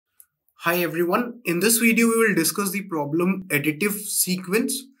Hi everyone, in this video we will discuss the problem additive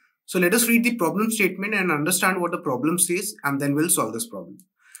sequence. So let us read the problem statement and understand what the problem says, and then we'll solve this problem.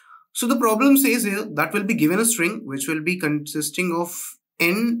 So the problem says here that will be given a string which will be consisting of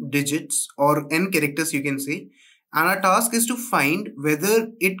n digits or n characters you can say, and our task is to find whether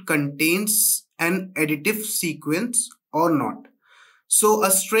it contains an additive sequence or not. So a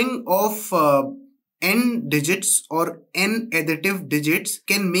string of n digits or n additive digits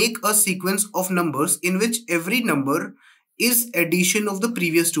can make a sequence of numbers in which every number is addition of the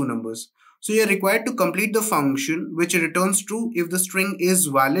previous two numbers. So you are required to complete the function which returns true if the string is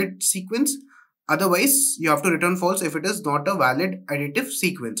valid sequence. Otherwise, you have to return false if it is not a valid additive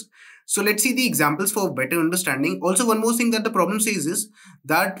sequence. So let's see the examples for better understanding. Also, one more thing that the problem says is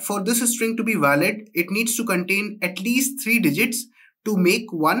that for this string to be valid, it needs to contain at least 3 digits to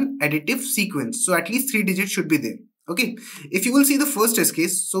make one additive sequence. So at least 3 digits should be there. Okay. If you will see the first test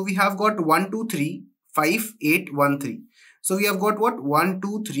case, so we have got 1, 2, 3, 5, 8, 1, 3. So we have got what? 1,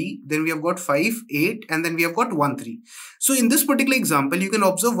 2, 3, then we have got 5, 8, and then we have got 1, 3. So in this particular example, you can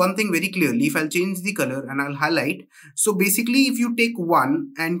observe one thing very clearly. If I'll change the color and I'll highlight. So basically, if you take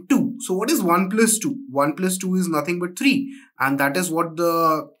 1 and 2, so what is 1 plus 2? 1 plus 2 is nothing but 3. And that is what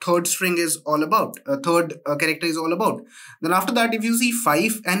the third string is all about. Third character is all about. Then after that, if you see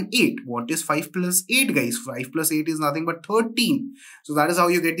 5 and 8, what is 5 plus 8, guys? 5 plus 8 is nothing but 13. So that is how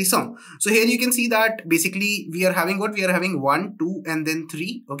you get the sum. So here you can see that basically we are having what? We are having 1, 2, and then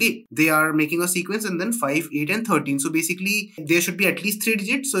 3. Okay. They are making a sequence, and then 5, 8, and 13. So basically there should be at least 3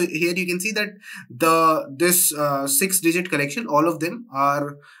 digits. So here you can see that this 6-digit collection, all of them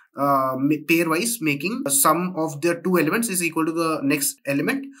are pairwise, making a sum of their two elements is equal to the next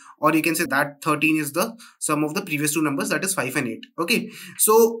element, or you can say that 13 is the sum of the previous two numbers, that is 5 and 8. Okay,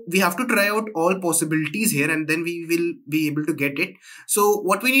 so we have to try out all possibilities here, and then we will be able to get it. So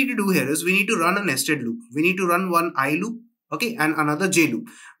what we need to do here is we need to run a nested loop. We need to run one I loop, okay, and another j loop,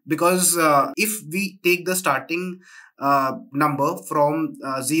 because if we take the starting number from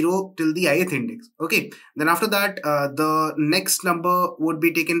 0 till the ith index, okay, then after that the next number would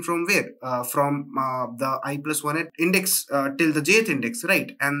be taken from where? From the I plus 1 index till the jth index,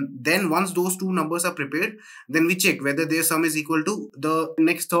 right? And then once those two numbers are prepared, then we check whether their sum is equal to the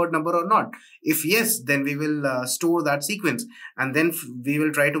next third number or not. If yes, then we will store that sequence, and then we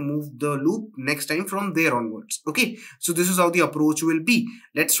will try to move the loop next time from there onwards. Okay, so this is how the approach will be.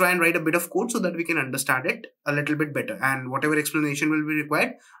 Let's try and write a bit of code so that we can understand it a little bit better, and whatever explanation will be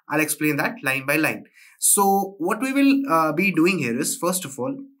required, I'll explain that line by line. So what we will be doing here is, first of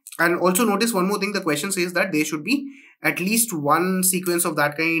all, and also notice one more thing, the question says that there should be at least one sequence of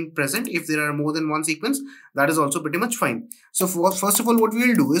that kind present. If there are more than one sequence, that is also pretty much fine. So first of all, what we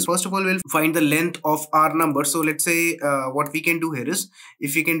will do is, first of all, we'll find the length of our number. So let's say what we can do here is,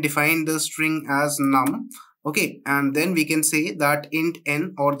 if we can define the string as num, okay, and then we can say that int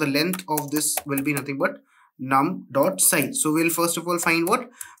n, or the length of this, will be nothing but num dot size. So we'll first of all find what?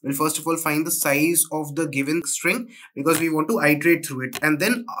 We'll first of all find the size of the given string, because we want to iterate through it. And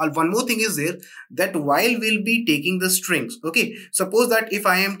then one more thing is there, that while we'll be taking the strings, okay, suppose that if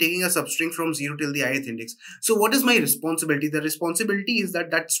I am taking a substring from 0 till the ith index, so what is my responsibility? The responsibility is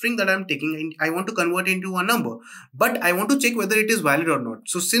that that string that I'm taking, I want to convert into a number, but I want to check whether it is valid or not.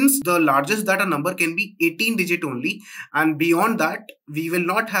 So since the largest data number can be 18 digit only, and beyond that we will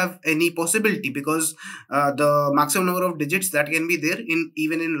not have any possibility, because the maximum number of digits that can be there in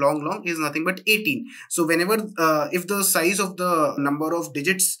even in long is nothing but 18. So whenever if the size of the number of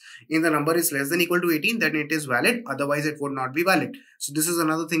digits in the number is less than equal to 18, then it is valid, otherwise it would not be valid. So this is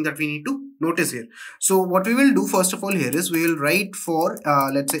another thing that we need to notice here. So what we will do first of all here is, we will write for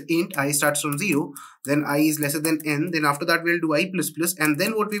let's say int I starts from 0, then I is lesser than n, then after that we'll do I plus plus, and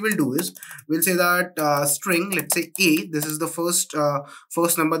then what we will do is, we'll say that string, let's say a, this is the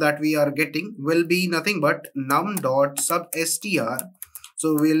first number that we are getting, will be nothing but num dot sub str.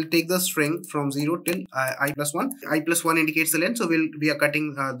 So we'll take the string from 0 till I plus 1. I plus 1 indicates the length, so we are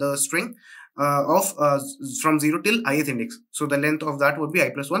cutting the string from 0 till ith index. So the length of that would be I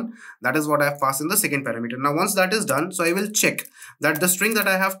plus 1. That is what I have passed in the second parameter. Now once that is done, so I will check that the string that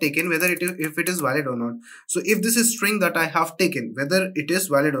I have taken, whether if it is valid or not. So if this is string that I have taken, whether it is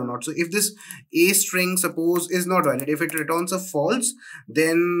valid or not. So if this a string, suppose, is not valid, if it returns a false,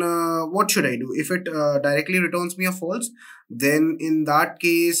 then what should I do? If it directly returns me a false, then in that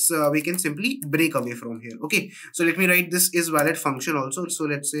case we can simply break away from here. Okay, so let me write this is valid function also. So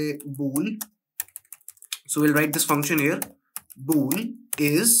let's say bool. So we'll write this function here, bool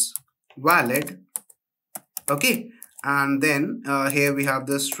is valid. Okay, and then here we have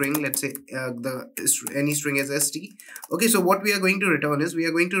the string. Let's say any string is st. Okay, so what we are going to return is we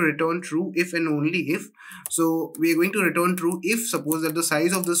are going to return true if and only if. So we are going to return true if suppose that the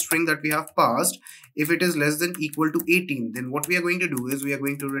size of the string that we have passed, if it is less than equal to 18, then what we are going to do is we are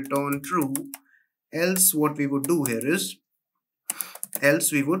going to return true. Else what we would do here is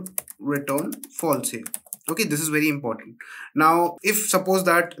else we would return false here. Okay, this is very important. Now if suppose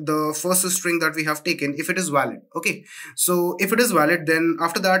that the first string that we have taken, if it is valid, okay, so if it is valid, then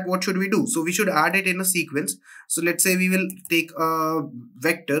after that what should we do? So we should add it in a sequence. So let's say we will take a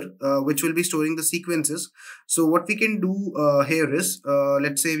vector which will be storing the sequences. So what we can do here is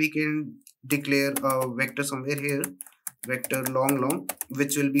let's say we can declare a vector somewhere here, vector long,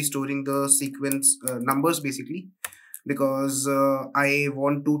 which will be storing the sequence numbers basically, because I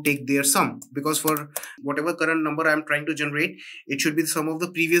want to take their sum, because for whatever current number I'm trying to generate, it should be the sum of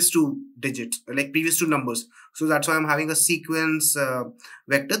the previous two digits, like previous two numbers. So that's why I'm having a sequence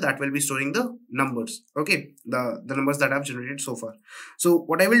vector that will be storing the numbers, okay, the numbers that I've generated so far. So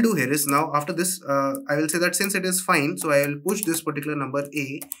what I will do here is now after this I will say that since it is fine, so I will push this particular number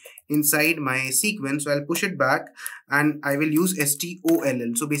a inside my sequence. So I'll push it back and I will use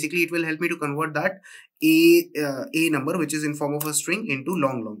stoll. So basically it will help me to convert that a number which is in form of a string into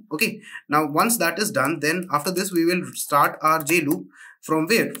long. Okay, now once that is done, then after this we will start our j loop from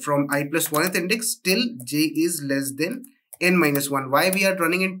where, from I plus 1th index till j is less than n minus 1. Why we are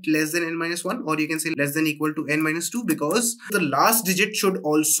running it less than n minus 1, or you can say less than equal to n minus 2? Because the last digit should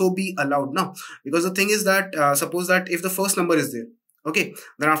also be allowed now. Because the thing is that suppose that if the first number is there, okay,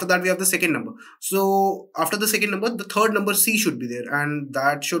 then after that we have the second number. So after the second number, the third number c should be there, and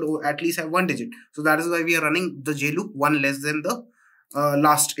that should at least have one digit. So that is why we are running the j loop one less than the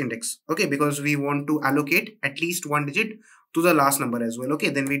last index. Okay, because we want to allocate at least one digit to the last number as well. Okay,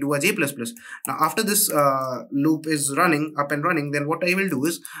 then we do a j plus plus. Now after this loop is running up and running, then what I will do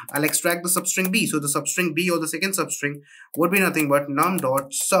is I'll extract the substring b. So the substring b, or the second substring, would be nothing but num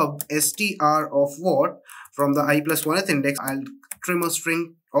dot sub str of what, from the I plus 1th index I'll trim a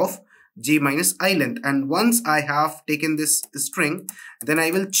string of j minus I length. And once I have taken this string, then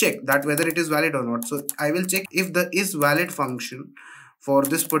I will check that whether it is valid or not. So I will check if the is valid function for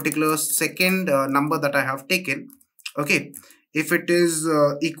this particular second number that I have taken, okay, if it is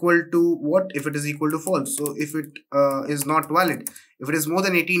equal to what, if it is equal to false. So if it is not valid, if it is more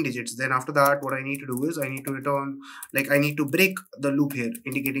than 18 digits, then after that what I need to do is I need to return, like I need to break the loop here,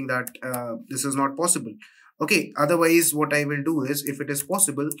 indicating that this is not possible. Okay, otherwise what I will do is, if it is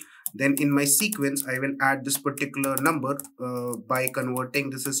possible, then in my sequence I will add this particular number by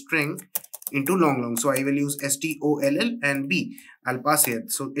converting this string into long. So I will use stoll and b I'll pass here.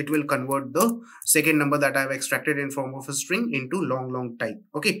 So it will convert the second number that I've extracted in form of a string into long type.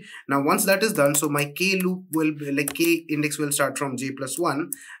 Okay, now once that is done, so my k loop will be like k index will start from j plus 1,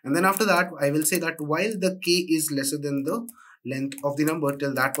 and then after that I will say that while the k is lesser than the length of the number,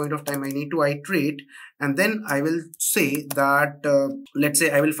 till that point of time I need to iterate, and then I will say that let's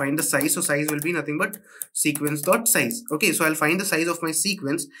say I will find the size. So size will be nothing but sequence dot size. Okay, so I'll find the size of my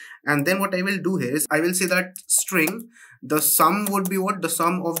sequence, and then what I will do here is I will say that string, the sum would be what, the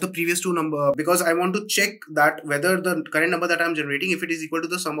sum of the previous two number, because I want to check that whether the current number that I'm generating, if it is equal to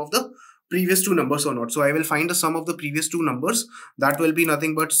the sum of the previous two numbers or not. So I will find the sum of the previous two numbers. That will be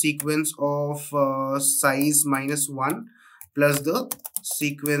nothing but sequence of size minus 1 plus the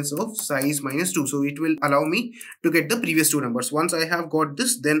sequence of size minus 2. So it will allow me to get the previous two numbers. Once I have got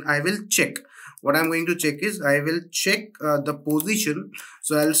this, then I will check. What I'm going to check is I will check the position.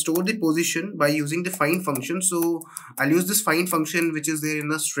 So I'll store the position by using the find function. So I'll use this find function which is there in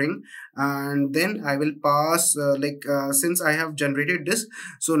the string, and then I will pass since I have generated this,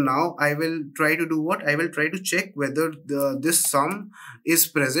 so now I will try to do what, I will try to check whether this sum is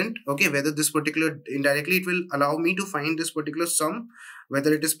present. Okay, whether this particular, indirectly it will allow me to find this particular sum,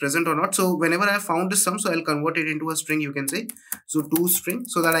 whether it is present or not. So whenever I have found this sum, so I'll convert it into a string, you can say, so to string,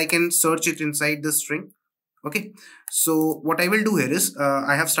 so that I can search it inside the string. Okay, so what I will do here is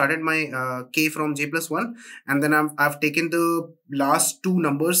I have started my k from j plus 1, and then I've taken the last two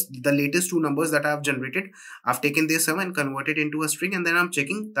numbers, the latest two numbers that I have generated. I've taken their sum and converted into a string, and then I'm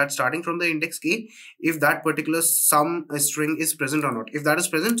checking that starting from the index k, if that particular sum string is present or not. If that is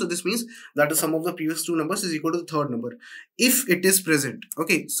present, so this means that the sum of the previous two numbers is equal to the third number. If it is present,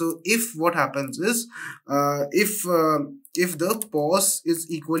 okay, so if what happens is if the pos is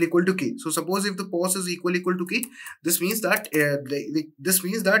equal to k. So suppose if the pos is equal to k, this means that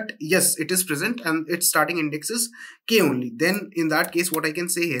yes, it is present and its starting index is k only. Then in that case what I can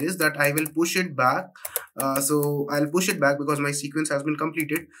say here is that I will push it back So I'll push it back because my sequence has been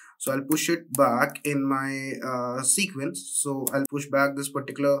completed. So I'll push it back in my sequence. So I'll push back this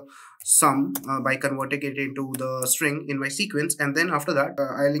particular sum by converting it into the string in my sequence, and then after that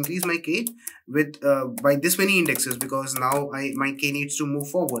I'll increase my k with by this many indexes, because now my k needs to move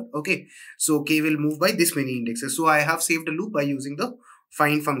forward. Okay, so k will move by this many indexes. So I have saved a loop by using the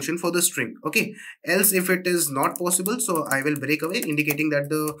find function for the string. Okay, else if it is not possible, so I will break away, indicating that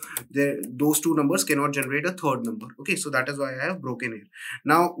those two numbers cannot generate a third number. Okay, so that is why I have broken it.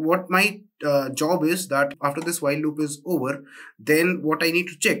 Now what my job is that after this while loop is over, then what I need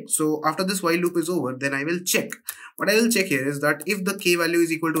to check. So after this while loop is over, then I will check. What I will check here is that if the k value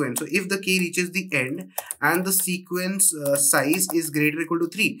is equal to n, so if the k reaches the end and the sequence size is greater or equal to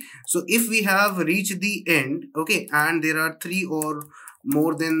 3. So if we have reached the end, okay, and there are 3 or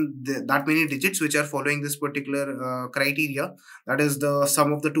more than that many digits which are following this particular criteria, that is the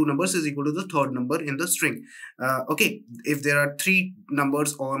sum of the two numbers is equal to the third number in the string. Okay, if there are 3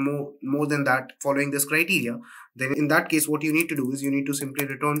 numbers or more than that following this criteria, then in that case what you need to do is you need to simply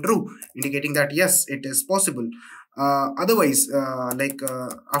return true, indicating that yes, it is possible. Otherwise,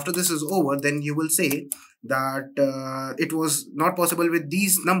 after this is over, then you will say that it was not possible with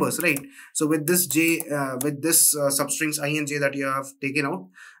these numbers, right? So with this substrings I and j that you have taken out,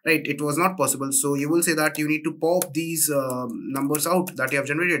 right, it was not possible. So you will say that you need to pop these numbers out that you have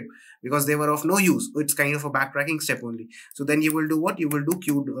generated, because they were of no use. It's kind of a backtracking step only. So then you will do what? You will do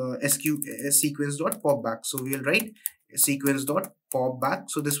sequence dot pop back. So we will write sequence dot pop back.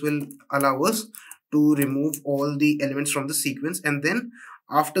 So this will allow us to remove all the elements from the sequence, and then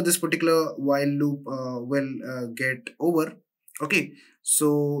after this particular while loop will get over. Okay,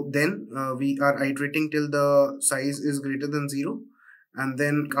 so then we are iterating till the size is greater than 0, and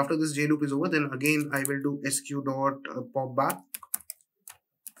then after this j loop is over, then again I will do sq dot pop back.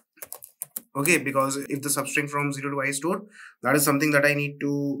 Okay, because if the substring from 0 to I is stored, that is something that I need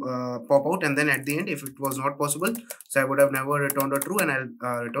to pop out, and then at the end, if it was not possible, so I would have never returned a true, and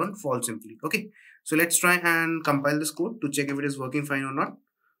I'll return false simply. Okay, so let's try and compile this code to check if it is working fine or not.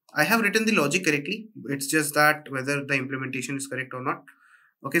 I have written the logic correctly. It's just that whether the implementation is correct or not.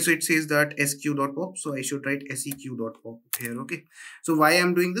 Okay, so it says that sq.pop, so I should write seq.pop here. Okay, so why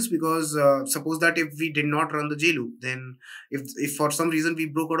I'm doing this? Because suppose that if we did not run the j loop, then if for some reason we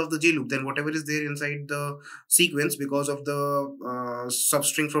broke out of the j loop, then whatever is there inside the sequence because of the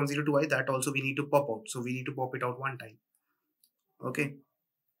substring from 0 to I, that also we need to pop out. So we need to pop it out one time. Okay,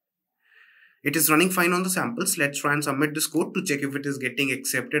 it is running fine on the samples. Let's try and submit this code to check if it is getting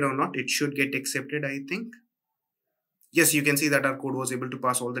accepted or not. It should get accepted, I think. Yes, you can see that our code was able to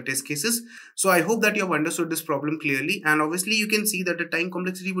pass all the test cases. So I hope that you have understood this problem clearly. And obviously you can see that the time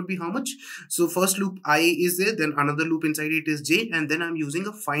complexity would be how much? So first loop I is there, then another loop inside it is j, and then I'm using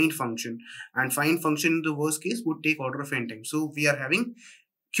a find function. And find function in the worst case would take order of n time. So we are having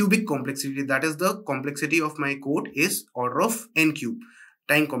cubic complexity. That is the complexity of my code is order of n cube.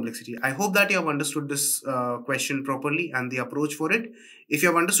 Time complexity. I hope that you have understood this question properly and the approach for it. If you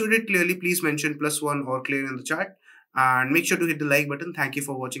have understood it clearly, please mention +1 or clear in the chat. And make sure to hit the like button. Thank you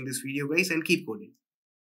for watching this video, guys, and keep coding.